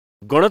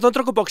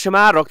गणतन्त्रको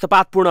पक्षमा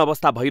रक्तपातपूर्ण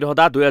अवस्था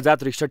भइरहँदा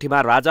 2063 मा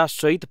राजा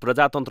सहित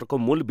प्रजातन्त्रको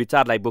मूल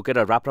विचारलाई बोकेर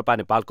राप्रपा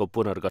नेपालको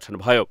पुनर्गठन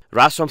भयो।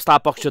 राजसंस्था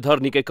पक्षधर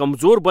निकै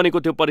कमजोर बनेको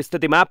त्यो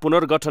परिस्थितिमा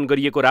पुनर्गठन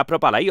गरिएको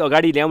राप्रपालाई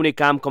अगाडि ल्याउने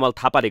काम कमल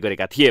थापाले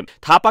गरेका थिए।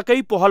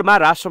 थापाकै पहलमा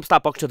राजसंस्था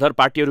पक्षधर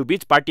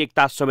पार्टीहरूबीच पार्टी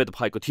एकता समेत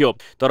भएको थियो।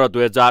 तर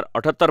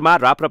 2078 मा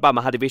राप्रपा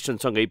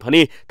महाधिवेशनसँगै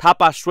भने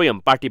थापा स्वयं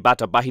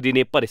पार्टीबाट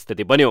बाहिरिने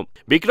परिस्थिति बन्यो।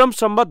 विक्रम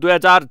सम्वत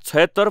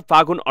 2076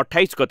 फागुन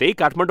 28 गते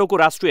काठमाडौँको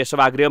राष्ट्रिय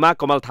सभागृहमा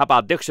कमल थापा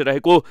अध्यक्ष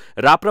रहेको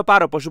राप्रपा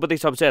र पशुपति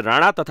शमशेर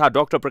राणा तथा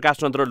डाक्टर प्रकाश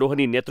चन्द्र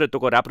लोहनी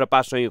नेतृत्वको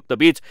राप्रपा संयुक्त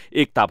बीच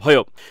एकता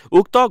भयो।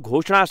 उक्त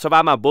घोषणा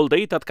सभामा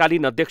बोल्दै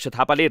तत्कालीन अध्यक्ष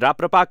थापाले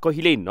राप्रपा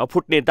कहिल्यै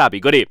नफुट्ने दाबी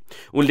गरे।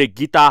 उनले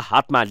गीता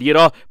हातमा लिएर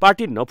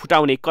पार्टी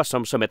नफुटाउने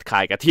कसम समेत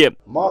खाएका थिए।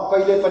 म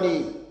कहिले पनि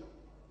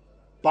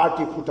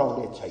पार्टी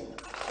फुटाउने छैन,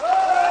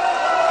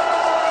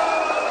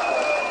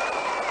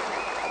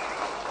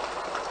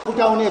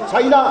 फुटाउने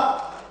छैन।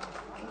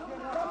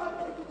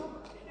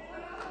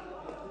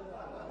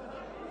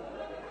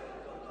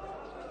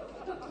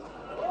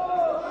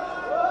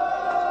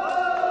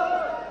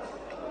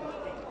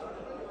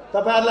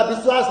 तपाईहरुलाई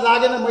विश्वास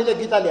लागेन मैले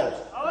गीता ल्याएको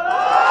छु।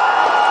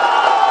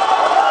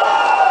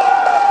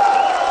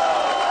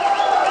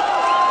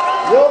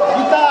 यो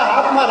गीता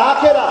हातमा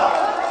राखेर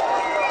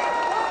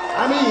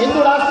हामी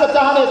हिन्दू राष्ट्र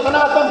चाहने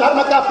सनातन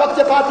धर्मका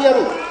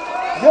पक्षपातीहरू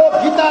यो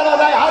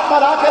गीतालाई हातमा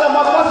राखेर म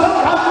कसम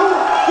खान्छु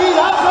कि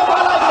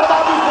राष्ट्रपालाई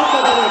कदापि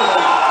फुट्न दिने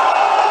छैन।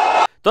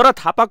 तर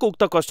थापाको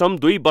उक्त कसम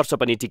 2 वर्ष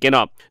पनि टिकेन।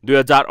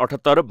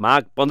 2078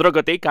 माघ 15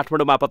 गते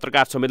काठमाडौँमा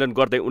पत्रकार सम्मेलन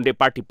गर्दै उनले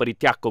पार्टी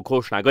परित्यागको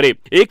घोषणा गरे।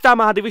 एकता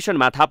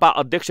महाधिवेशनमा थापा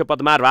अध्यक्ष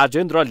पदमा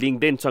राजेन्द्र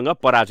लिङदेनसँग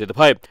पराजित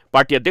भए।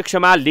 पार्टी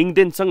अध्यक्षमा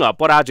लिङदेनसँग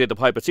पराजित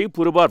भएपछि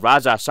पूर्व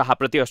राजा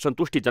शाहप्रति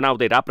असन्तुष्टि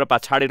जनाउँदै राप्रपा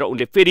छाडेर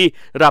उनले फेरि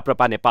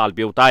राप्रपा नेपाल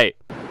बेउताए।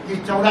 कि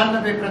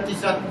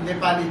 94%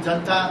 नेपाली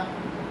जनता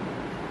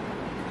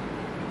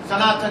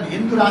सनातन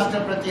हिन्दू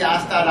राष्ट्रप्रति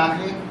आस्था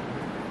राख्ने,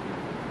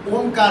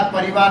 ओमकार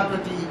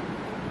परिवारप्रति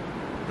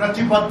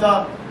प्रतिबद्ध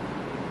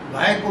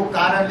भएको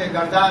कारणले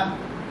गर्दा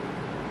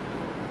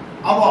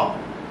अब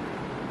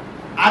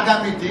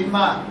आगामी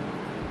दिनमा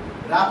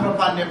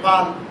राप्रपा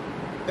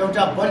नेपाल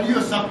एउटा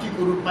बलियो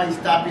शक्तिको रूपमा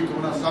स्थापित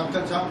हुन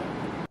सक्दछ।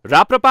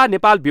 राप्रपा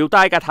नेपाल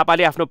बेउताएका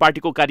थापाले आफ्नो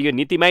पार्टीको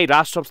कार्यनीतिमै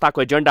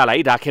राजसंस्थाको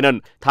एजेन्डालाई राखेनन्।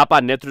 थापा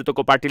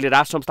नेतृत्वको पार्टीले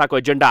राजसंस्थाको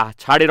एजेन्डा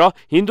छाडेर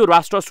हिन्दू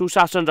राष्ट्र,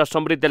 सुशासन र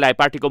समृद्धिलाई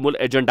पार्टीको मूल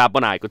एजेन्डा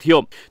बनाएको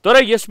थियो।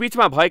 तर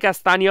यसबीचमा भएका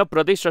स्थानीय,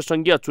 प्रदेश र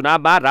संघीय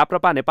चुनावमा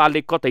राप्रपा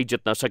नेपालले कतै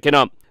जित्न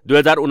सकेन।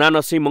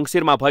 2079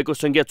 मंसिरमा भएको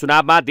संघीय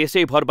चुनावमा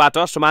देशैभरबाट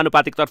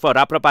समानुपातिकतर्फ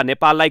राप्रपा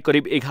नेपाललाई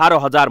करिब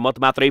 11,000 मत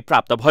मात्रै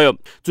प्राप्त भयो।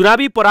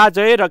 चुनावी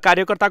पराजय र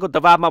कार्यकर्ताको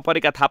दबावमा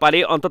परेका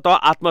थापाले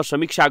अन्ततः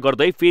आत्मसमीक्षा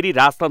गर्दै फेरि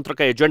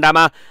राजतन्त्रका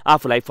एजेन्डामा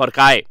आफूलाई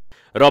फर्काए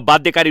र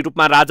बाध्यकारी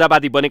रूपमा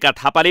राजावादी बनेका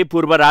थापाले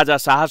पूर्व राजा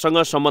शाहसँग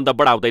सम्बन्ध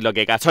बढाउँदै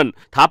लगेका छन्।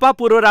 थापा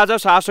पूर्व राजा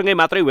शाहसँगै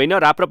मात्रै होइन,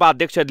 राप्रपा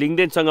अध्यक्ष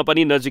लिङदेनसँग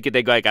पनि नजिकै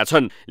गएका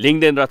छन्।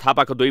 लिङदेन र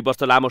थापाको 2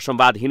 वर्ष लामो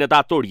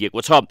संवादहीनता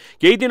तोडिएको छ।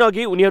 केही दिन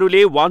अघि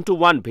उनीहरूले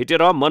 1-to-1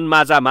 भेटेर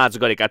मनमाझ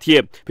गरेका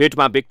थिए।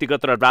 भेटमा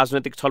व्यक्तिगत र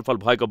राजनैतिक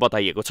छलफल भएको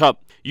बताइएको छ।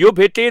 यो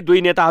भेटले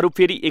दुई नेताहरू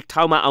फेरि एक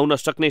ठाउँमा आउन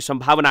सक्ने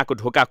सम्भावनाको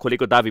ढोका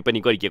खोलेको दावी पनि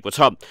गरिएको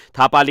छ।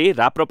 थापाले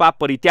राप्रपा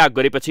परित्याग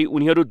गरेपछि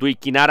उनीहरू दुई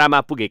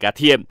किनारामा पुगेका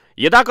थिए।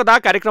 यदाकदा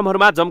कार्यक्रमहरू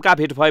जम्का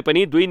भेट भए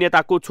पनि दुई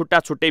नेताको छुट्टा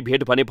छुट्टै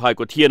भेट भने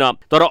भएको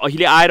थिएन। तर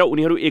अहिले आएर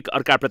उनीहरू एक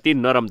अर्काप्रति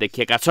नरम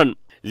देखिएका छन्।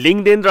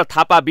 लिङदेन र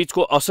थापा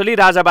बीचको असली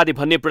राजावादी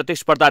भन्ने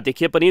प्रतिस्पर्धा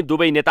देखिए पनि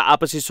दुवै नेता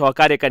आपसी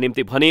सहकार्यका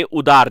निम्ति भने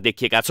उदार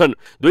देखिएका छन्।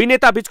 दुई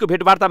नेता बीचको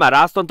भेटवार्तामा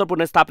राजतन्त्र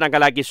पुनर्स्थापनाका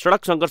लागि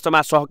सडक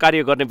संघर्षमा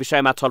सहकार्य गर्ने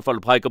विषयमा छलफल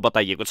भएको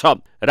बताइएको छ।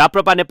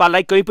 राप्रपा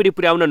नेपाललाई कहीँ पनि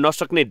पुर्याउन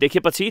नसक्ने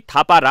देखेपछि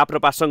थापा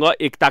राप्रपासँग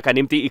एकताका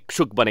निम्ति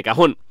इच्छुक बनेका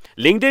हुन्।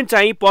 लिङदेन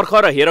चाहिँ पर्ख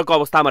र हेरको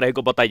अवस्थामा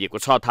रहेको बताइएको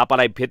छ।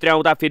 थापालाई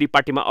भेट्याउँदा फेरि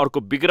पार्टीमा अर्को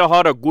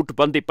विग्रह र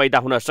गुटबन्दी पैदा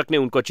हुन सक्ने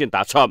उनको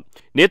चिन्ता छ।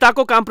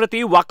 नेताको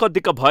कामप्रति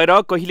वाक्क भएर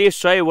कहिले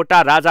 100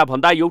 वटा राजा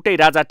भन्दा एउटै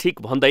राजा ठिक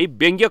भन्दै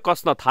व्यङ्ग्य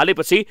कस्न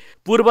थालेपछि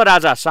पूर्व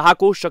राजा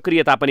शाहको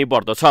सक्रियता पनि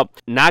बढ्दछ।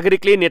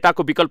 नागरिकले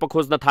नेताको विकल्प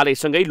खोज्न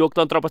थालेसँगै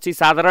लोकतन्त्रपछि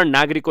साधारण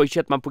नागरिकको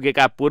हैसियतमा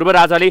पुगेका पूर्व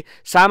राजाले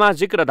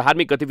सामाजिक र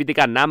धार्मिक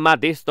गतिविधिका नाममा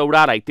देश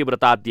दौडालाई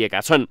तीव्रता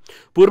दिएका छन्।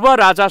 पूर्व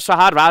राजा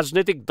शाह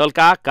राजनैतिक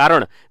दलका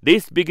कारण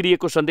देश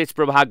बिग्रिएको सन्देश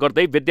प्रवाह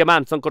गर्दै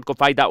विद्यमान संकटको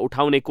फाइदा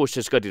उठाउने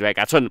कोसिस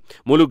गरिरहेका छन्।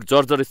 मुलुक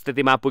जर्जर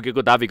स्थितिमा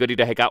पुगेको दावी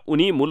गरिरहेका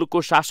उनी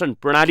मुलुकको शासन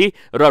प्रणाली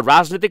र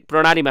राजनीतिक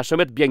प्रणालीमा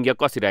समेत व्यङ्ग्य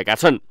कसिरहेका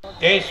छन्।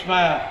 देशमा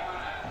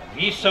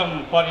विषम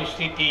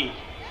परिस्थिति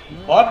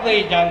बढ्दै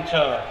जान्छ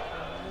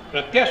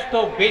र त्यस्तो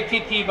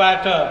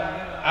व्यथितिबाट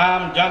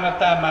आम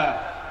जनतामा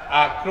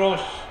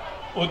आक्रोश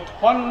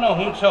उत्पन्न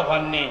हुन्छ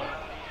भन्ने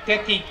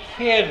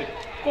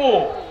त्यतिखेरको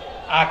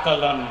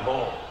आकलन हो।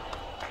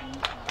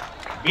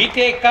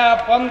 बितेका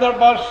 15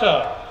 वर्ष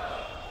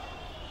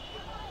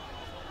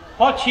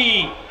पछि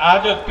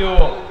आज त्यो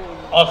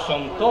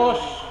असन्तोष,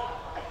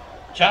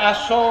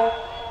 चासो,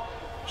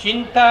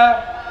 चिन्ता,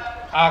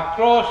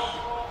 आक्रोश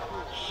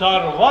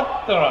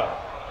सर्वत्र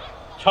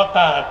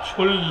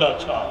छताछुल्ल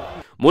छ।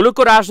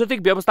 मुलुकको राजनैतिक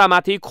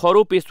व्यवस्थामाथि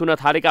खरो पेश हुन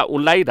थालेका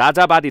उनलाई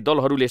राजावादी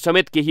दलहरूले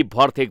समेत केही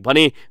भरथेक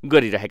भने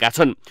गरिरहेका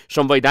छन्।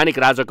 संवैधानिक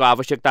राजाको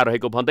आवश्यकता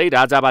रहेको भन्दै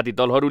राजावादी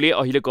दलहरूले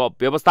अहिलेको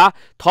व्यवस्था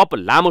थप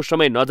लामो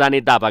समय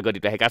नजाने दावा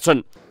गरिरहेका छन्।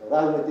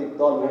 राजनैतिक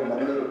दल हो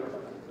भन्ने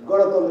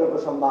गणतन्त्रको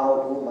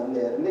सम्भावक हो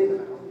भन्नेहरूले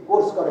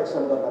कोर्स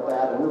करेक्सन गर्न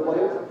तयार हुनु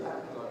पर्यो,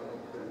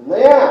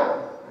 नयाँ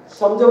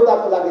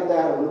सम्झौताको लागि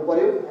तयार हुनु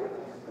पर्यो।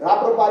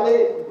 राप्रपाले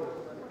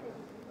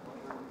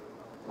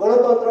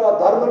गणतन्त्र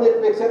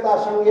धर्मनिरपेक्षता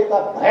संहिता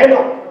भएन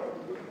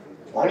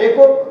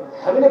भनेको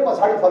हामीले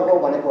पछाडि फर्कौँ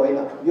भनेको होइन,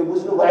 यो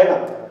बुझ्नु भएन।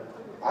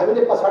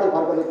 हामीले पछाडि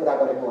फर्कने कुरा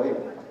गरेको होइन,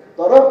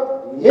 तर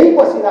यही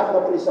बसिराख्न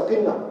पनि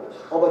सकिन्न।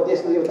 अब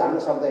देशले यो धान्न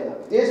सक्दैन,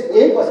 देश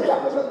यही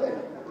बसिराख्न सक्दैन।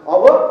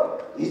 अब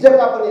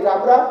हिजोका पनि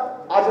राम्रा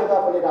आजका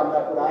पनि राम्रा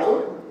कुराहरू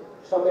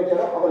समेटेर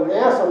अब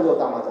नयाँ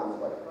सम्झौतामा जानु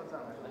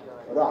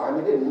पर्यो र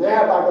हामीले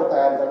नयाँ बाटो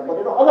तयार गर्नु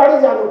पर्यो र अगाडि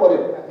जानु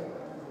पर्यो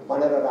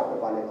भनेर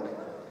राप्रपाले भने।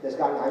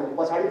 त्यसकारण हामी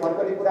पछाडि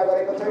फर्कने कुरा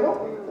गरेको छैनौँ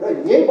र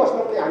यही बस्न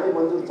पनि हामी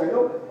मन्जुर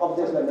छैनौँ। अब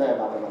देशलाई नयाँ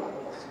बाटोमा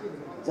लानुपर्छ,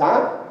 जहाँ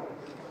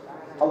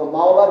अब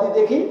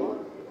माओवादीदेखि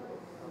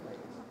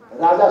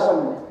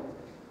राजासम्म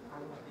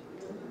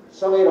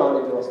सँगै रहने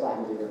व्यवस्था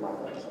हामीले निर्माण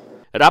गर्न सक्छौँ।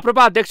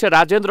 राप्रपा अध्यक्ष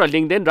राजेन्द्र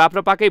लिङदेन,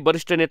 राप्रपाकै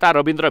वरिष्ठ नेता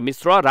रविन्द्र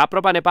मिश्र,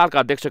 राप्रपा नेपालका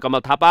अध्यक्ष कमल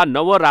थापा,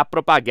 नव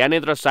राप्रपा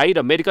ज्ञानेन्द्र साई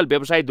र मेडिकल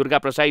व्यवसायी दुर्गा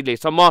प्रसाईले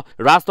सम्म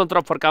राजतन्त्र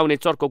फर्काउने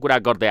चर्को कुरा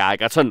गर्दै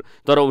आएका छन्।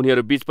 तर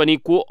उनीहरू बीच पनि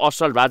को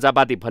असल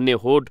राजावादी भन्ने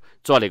होड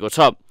चलेको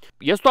छ।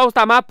 यस्तो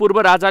अवस्थामा पूर्व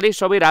राजाले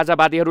सबै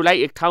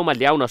राजावादीहरूलाई एक ठाउँमा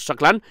ल्याउन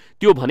सक्लान्,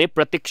 त्यो भने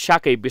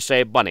प्रतीक्षाकै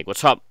विषय बनेको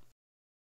छ।